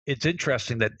it's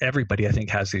interesting that everybody, I think,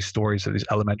 has these stories of these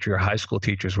elementary or high school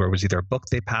teachers where it was either a book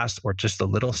they passed or just a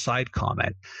little side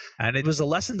comment. And it was a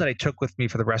lesson that I took with me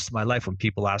for the rest of my life when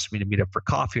people ask me to meet up for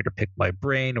coffee or to pick my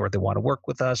brain, or they want to work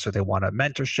with us, or they want a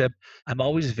mentorship. I'm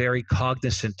always very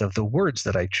cognizant of the words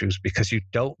that I choose because you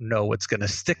don't know what's going to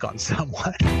stick on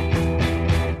someone.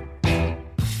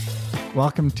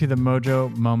 Welcome to the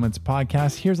Mojo Moments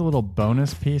podcast. Here's a little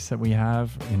bonus piece that we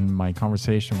have in my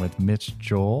conversation with Mitch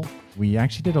Joel. We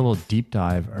actually did a little deep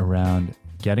dive around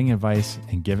getting advice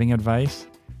and giving advice,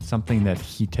 something that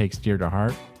he takes dear to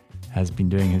heart, has been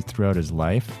doing throughout his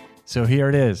life. So here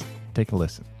it is. Take a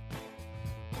listen.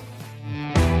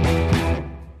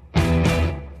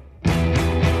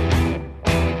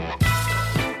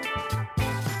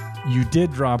 You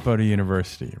did drop out of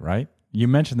university, right? You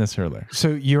mentioned this earlier. So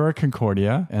you're at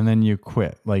Concordia and then you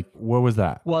quit. Like, what was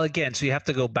that? Well, again, so you have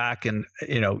to go back and,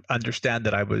 understand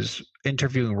that I was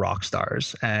interviewing rock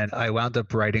stars and I wound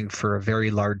up writing for a very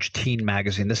large teen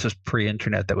magazine. This was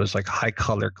pre-internet that was like high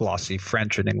color, glossy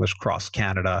French and English cross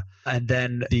Canada. And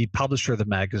then the publisher of the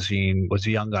magazine was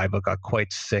a young guy, but got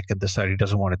quite sick and decided he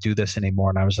doesn't want to do this anymore.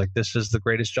 And I was like, this is the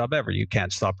greatest job ever. You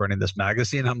can't stop running this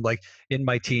magazine. I'm like in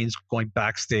my teens going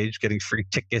backstage, getting free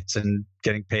tickets and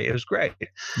getting paid. It was great.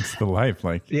 It's the life.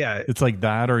 Yeah. It's like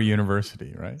that or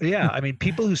university, right? Yeah. I mean,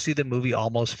 people who see the movie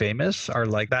Almost Famous are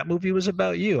like, that movie was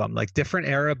about you. I'm like, different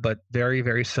era, but very,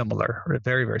 very similar,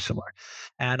 very, very similar.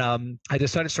 And I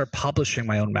decided to start publishing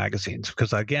my own magazines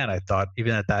because, again, I thought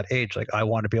even at that age, like I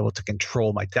want to be able to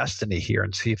control my destiny here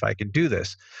and see if I can do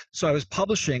this. So I was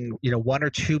publishing, one or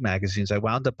two magazines. I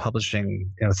wound up publishing,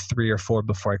 3 or 4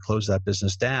 before I closed that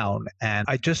business down. And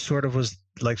I just sort of was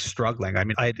like struggling. I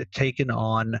mean, I had taken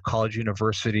on college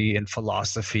university in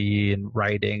philosophy and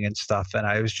writing and stuff, and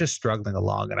I was just struggling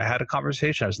along. And I had a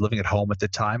conversation. I was living at home at the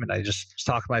time, and I just was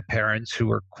talking to my parents who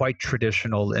were quite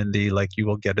traditional in the, like, you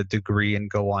will get a degree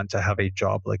and go on to have a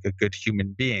job like a good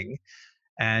human being.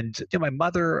 And my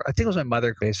mother, I think it was my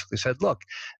mother, basically said, look,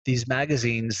 these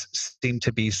magazines seem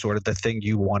to be sort of the thing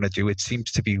you want to do. It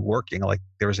seems to be working, like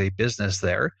there's a business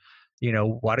there.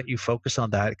 Why don't you focus on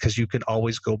that? Because you can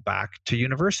always go back to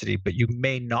university, but you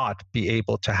may not be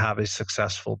able to have a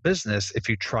successful business if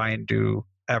you try and do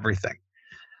everything.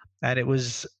 And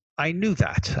I knew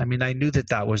that. I mean, I knew that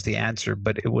that was the answer,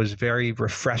 but it was very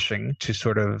refreshing to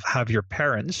sort of have your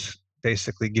parents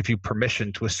basically give you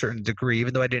permission to a certain degree,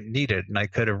 even though I didn't need it and I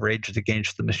could have raged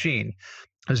against the machine.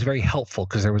 It was very helpful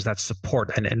because there was that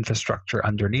support and infrastructure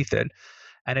underneath it.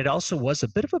 And it also was a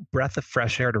bit of a breath of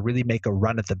fresh air to really make a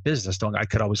run at the business, knowing I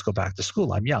could always go back to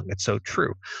school. I'm young. It's so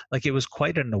true. Like, it was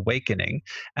quite an awakening.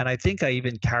 And I think I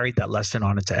even carried that lesson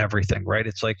on into everything, right?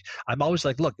 It's like, I'm always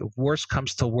like, look, if worse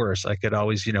comes to worse, I could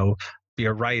always, be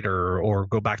a writer or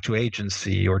go back to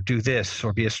agency or do this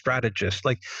or be a strategist.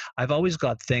 Like, I've always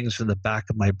got things in the back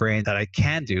of my brain that I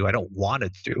can do. I don't want to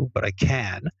do, but I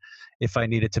can if I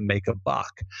needed to make a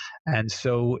buck. And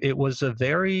so it was a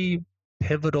very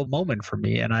pivotal moment for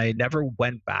me, and I never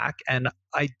went back. And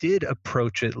I did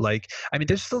approach it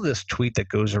there's still this tweet that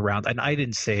goes around, and I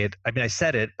didn't say it. I mean, I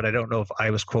said it, but I don't know if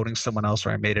I was quoting someone else or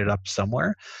I made it up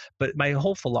somewhere. But my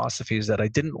whole philosophy is that I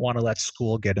didn't want to let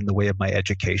school get in the way of my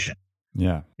education.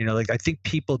 Yeah. I think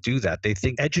people do that. They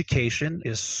think education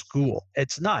is school.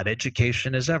 It's not.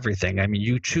 Education is everything. I mean,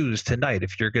 you choose tonight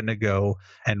if you're going to go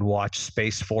and watch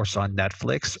Space Force on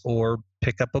Netflix or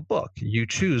pick up a book. You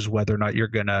choose whether or not you're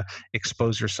going to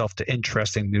expose yourself to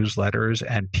interesting newsletters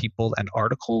and people and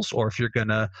articles, or if you're going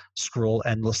to scroll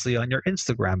endlessly on your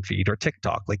Instagram feed or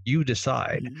TikTok. Like, you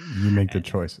decide. You make the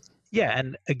choices. Yeah.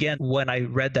 And again, when I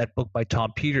read that book by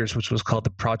Tom Peters, which was called The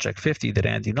Project 50 that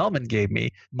Andy Nullman gave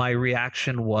me, my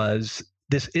reaction was,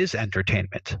 this is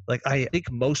entertainment. Like, I think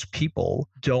most people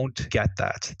don't get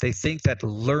that. They think that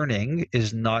learning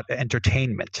is not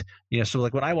entertainment. So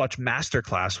like when I watch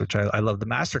Masterclass, which I love the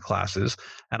Masterclasses,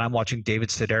 and I'm watching David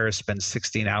Sedaris spend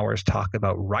 16 hours talk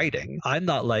about writing, I'm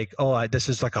not like, this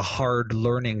is like a hard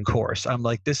learning course. I'm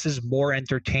like, this is more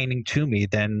entertaining to me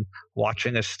than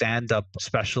watching a stand-up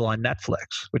special on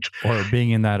Netflix, or being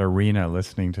in that arena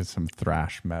listening to some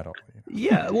thrash metal.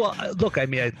 Yeah, well, look, I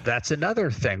mean, that's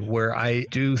another thing where I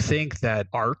do think that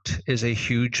art is a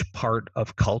huge part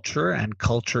of culture, and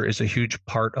culture is a huge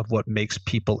part of what makes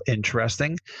people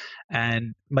interesting.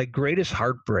 And my greatest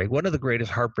heartbreak, one of the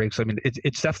greatest heartbreaks, I mean,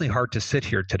 it's definitely hard to sit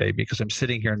here today because I'm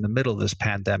sitting here in the middle of this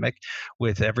pandemic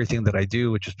with everything that I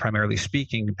do, which is primarily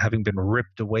speaking, having been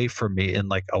ripped away from me in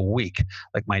like a week,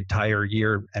 like my entire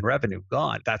year and revenue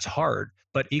gone. That's hard.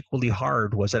 But equally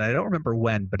hard was, and I don't remember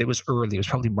when, but it was early. It was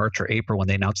probably March or April when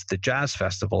they announced the Jazz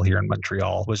Festival here in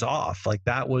Montreal was off. Like,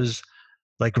 that was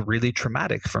like really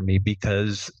traumatic for me,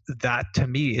 because that to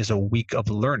me is a week of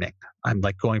learning. I'm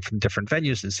like going from different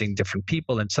venues and seeing different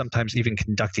people, and sometimes even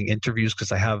conducting interviews,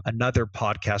 because I have another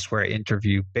podcast where I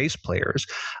interview bass players.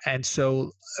 And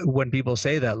so when people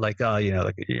say that, like, oh,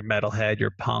 like you're metalhead,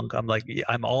 you're punk, I'm like, yeah,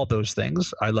 I'm all those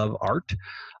things. I love art.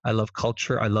 I love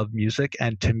culture. I love music.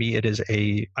 And to me,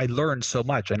 I learn so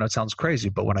much. I know it sounds crazy,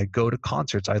 but when I go to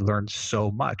concerts, I learn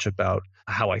so much about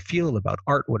how I feel about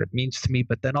art, what it means to me,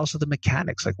 but then also the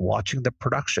mechanics, like watching the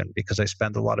production, because I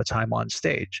spend a lot of time on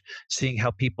stage, seeing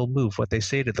how people move, what they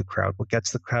say to the crowd, what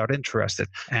gets the crowd interested.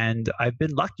 And I've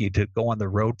been lucky to go on the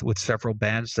road with several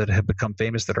bands that have become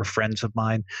famous, that are friends of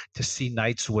mine, to see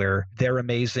nights where they're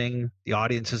amazing, the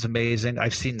audience is amazing.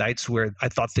 I've seen nights where I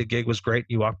thought the gig was great.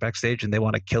 You walk backstage and they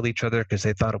want to kill each other because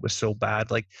they thought it was so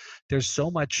bad. Like, there's so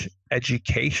much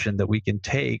education that we can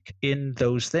take in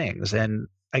those things. And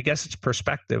I guess it's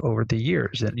perspective over the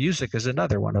years. And music is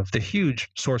another one of the huge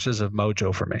sources of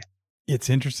mojo for me. It's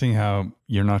interesting how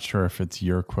you're not sure if it's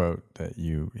your quote that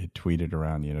you had tweeted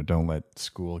around, don't let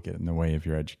school get in the way of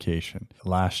your education.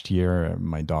 Last year, at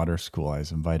my daughter's school, I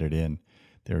was invited in.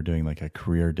 They were doing like a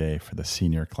career day for the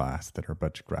senior class that are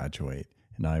about to graduate.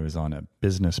 And I was on a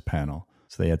business panel.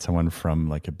 So they had someone from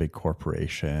like a big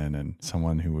corporation and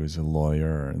someone who was a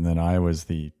lawyer. And then I was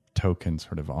the token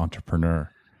sort of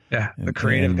entrepreneur. Yeah, the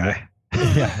creative guy.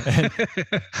 Yeah.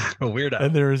 A weirdo.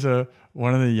 And there was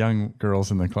one of the young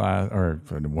girls in the class, or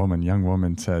young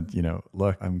woman said,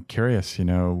 look, I'm curious,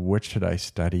 what should I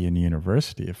study in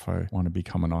university if I want to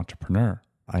become an entrepreneur?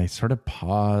 I sort of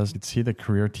paused, could see the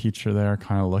career teacher there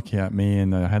kind of looking at me.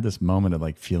 And I had this moment of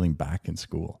like feeling back in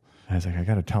school. And I was like, I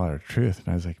got to tell her the truth. And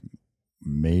I was like,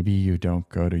 maybe you don't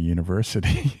go to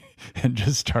university and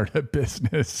just start a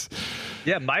business.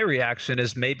 Yeah, my reaction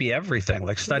is maybe everything,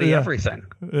 like study everything.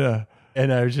 Yeah.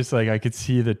 And I was just like, I could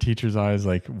see the teacher's eyes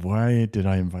like, why did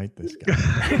I invite this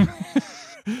guy?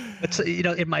 It's,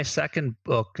 in my second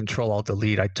book, Control Alt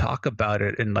Delete, I talk about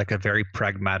it in like a very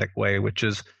pragmatic way, which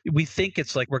is, we think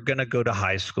it's like we're going to go to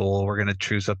high school, we're going to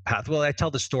choose a path. Well, I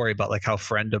tell the story about like how a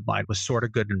friend of mine was sort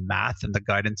of good in math, and the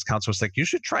guidance counselor was like, you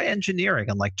should try engineering,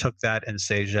 and like took that in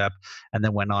CEGEP, and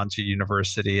then went on to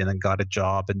university and then got a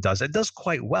job and does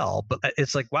quite well. But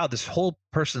it's like, wow, this whole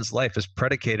person's life is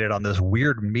predicated on this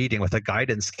weird meeting with a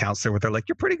guidance counselor where they're like,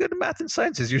 you're pretty good in math and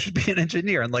sciences, you should be an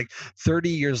engineer. And like 30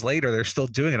 years later, they're still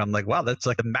doing it. I'm like, wow, that's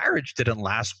like, the marriage didn't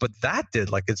last, but that did.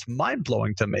 Like, it's mind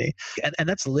blowing to me. And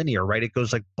that's linear, right? It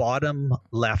goes like bottom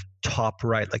left, top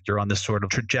right, like you're on this sort of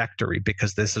trajectory,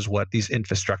 because this is what these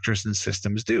infrastructures and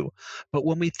systems do. But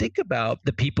when we think about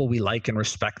the people we like and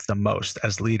respect the most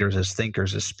as leaders, as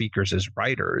thinkers, as speakers, as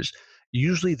writers,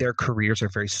 usually their careers are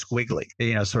very squiggly.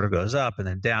 Sort of goes up and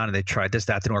then down, and they tried this,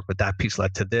 that didn't work, but that piece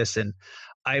led to this. And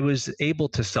I was able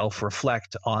to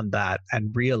self-reflect on that and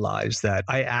realize that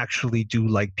I actually do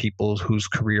like people whose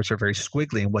careers are very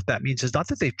squiggly. And what that means is not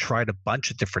that they've tried a bunch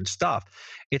of different stuff.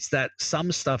 It's that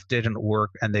some stuff didn't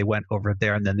work and they went over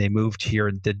there and then they moved here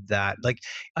and did that. Like,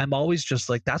 I'm always just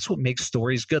like, that's what makes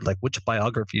stories good. Like, which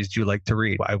biographies do you like to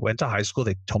read? I went to high school.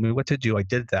 They told me what to do. I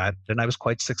did that. And I was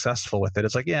quite successful with it.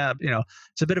 It's like, yeah,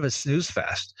 it's a bit of a snooze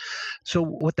fest. So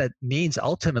what that means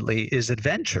ultimately is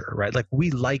adventure, right? Like, we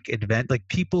like like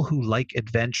people who like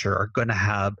adventure are going to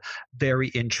have very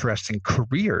interesting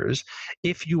careers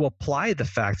if you apply the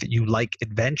fact that you like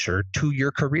adventure to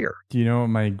your career. Do you know what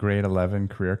my grade 11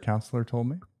 career counselor told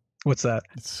me? What's that?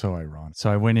 It's so ironic. So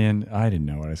I went in, I didn't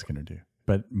know what I was going to do.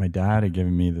 But my dad had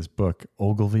given me this book,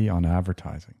 Ogilvy on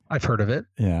Advertising. I've heard of it.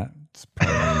 Yeah. It's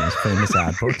probably one of the most famous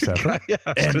ad books ever. Yeah,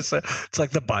 I was gonna say, it's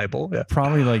like the Bible. Yeah.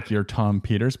 Probably like your Tom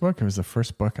Peters book. It was the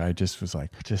first book I just was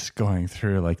like, just going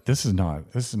through like, this is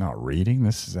not reading,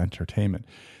 this is entertainment.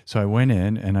 So I went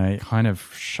in and I kind of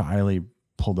shyly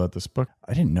pulled out this book.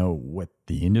 I didn't know what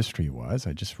the industry was.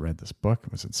 I just read this book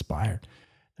and was inspired.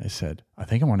 I said, I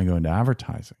think I want to go into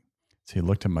advertising. So he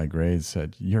looked at my grades,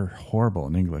 said, you're horrible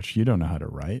in English. You don't know how to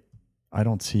write. I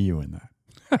don't see you in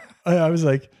that. I was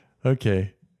like,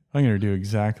 okay, I'm going to do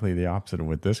exactly the opposite of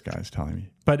what this guy's telling me.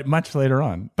 But much later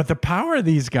on. But the power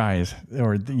these guys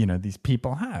or, these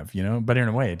people have, but in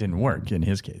a way it didn't work in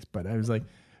his case. But I was like,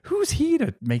 who's he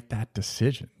to make that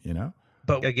decision,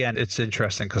 But again, it's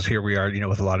interesting because here we are,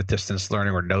 with a lot of distance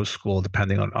learning or no school,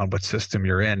 depending on what system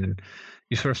you're in. And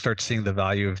you sort of start seeing the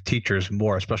value of teachers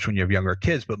more, especially when you have younger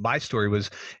kids. But my story was,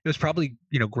 it was probably,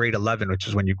 grade 11, which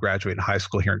is when you graduate in high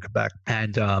school here in Quebec.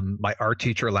 And my art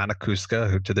teacher, Alana Kuska,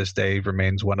 who to this day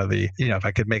remains one of the, if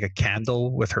I could make a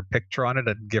candle with her picture on it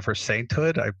and give her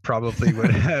sainthood, I probably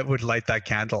would would light that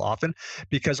candle often,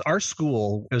 because our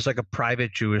school, it was like a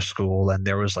private Jewish school, and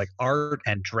there was like art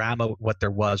and drama. What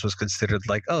there was considered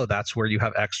like, oh, that's where you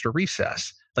have extra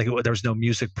recess. Like there was no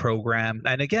music program.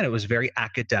 And again, it was very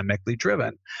academically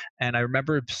driven. And I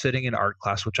remember sitting in art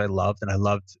class, which I loved, and I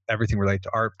loved everything related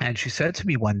to art. And she said to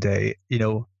me one day,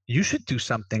 you should do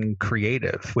something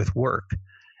creative with work.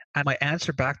 And my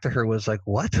answer back to her was like,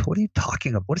 what? What are you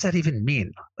talking about? What does that even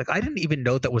mean? Like, I didn't even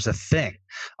know that was a thing.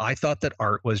 I thought that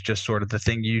art was just sort of the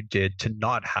thing you did to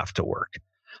not have to work.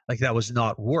 Like that was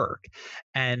not work.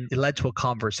 And it led to a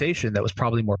conversation that was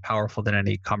probably more powerful than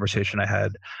any conversation I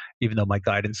had, even though my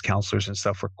guidance counselors and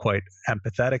stuff were quite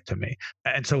empathetic to me.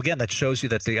 And so again, that shows you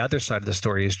that the other side of the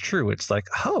story is true. It's like,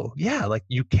 oh yeah, like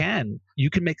you can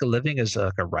make a living as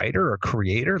a writer or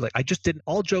creator. Like I just didn't,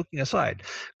 all joking aside,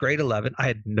 grade 11, I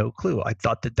had no clue. I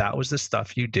thought that was the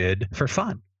stuff you did for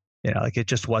fun. Like it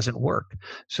just wasn't work.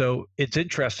 So it's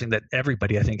interesting that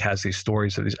everybody, I think, has these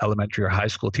stories of these elementary or high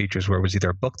school teachers where it was either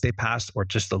a book they passed or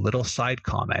just a little side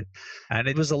comment. And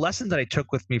it was a lesson that I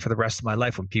took with me for the rest of my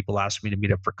life when people ask me to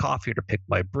meet up for coffee or to pick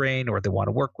my brain, or they want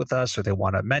to work with us, or they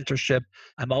want a mentorship.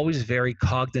 I'm always very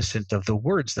cognizant of the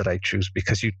words that I choose,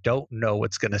 because you don't know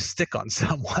what's going to stick on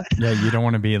someone. Yeah, you don't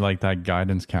want to be like that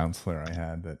guidance counselor I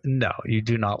had. No, you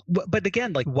do not. But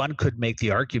again, like one could make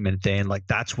the argument, Dane, like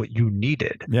that's what you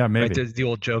needed. Yeah, maybe. Right? The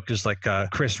old joke is like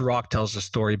Chris Rock tells a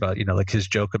story about, like his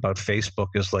joke about Facebook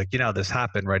is like, this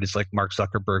happened, right? It's like Mark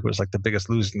Zuckerberg was like the biggest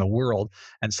loser in the world.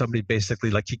 And somebody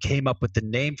basically like he came up with the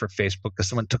name for Facebook because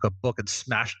someone took a book and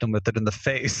smashed him with it in the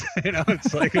face.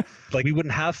 It's like we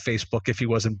wouldn't have Facebook if he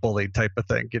wasn't bullied type of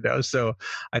thing, So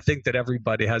I think that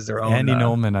everybody has their own. Andy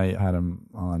Nolman, I had him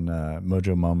on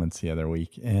Mojo Moments the other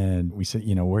week. And we said,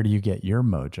 where do you get your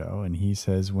mojo? And he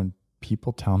says, when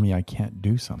people tell me I can't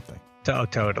do something. Oh,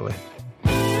 totally.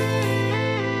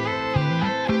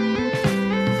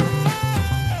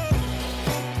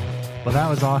 Well, that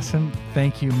was awesome.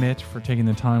 Thank you, Mitch, for taking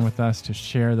the time with us to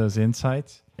share those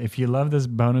insights. If you love this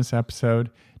bonus episode,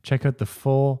 check out the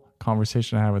full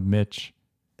conversation I had with Mitch.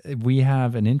 We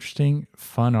have an interesting,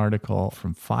 fun article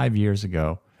from 5 years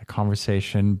ago, a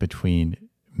conversation between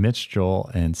Mitch Joel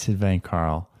and Sylvain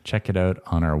Carl. Check it out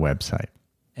on our website.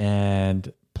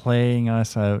 And playing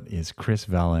us out is Chris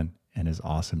Vellon and his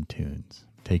awesome tunes.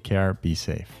 Take care. Be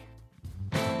safe.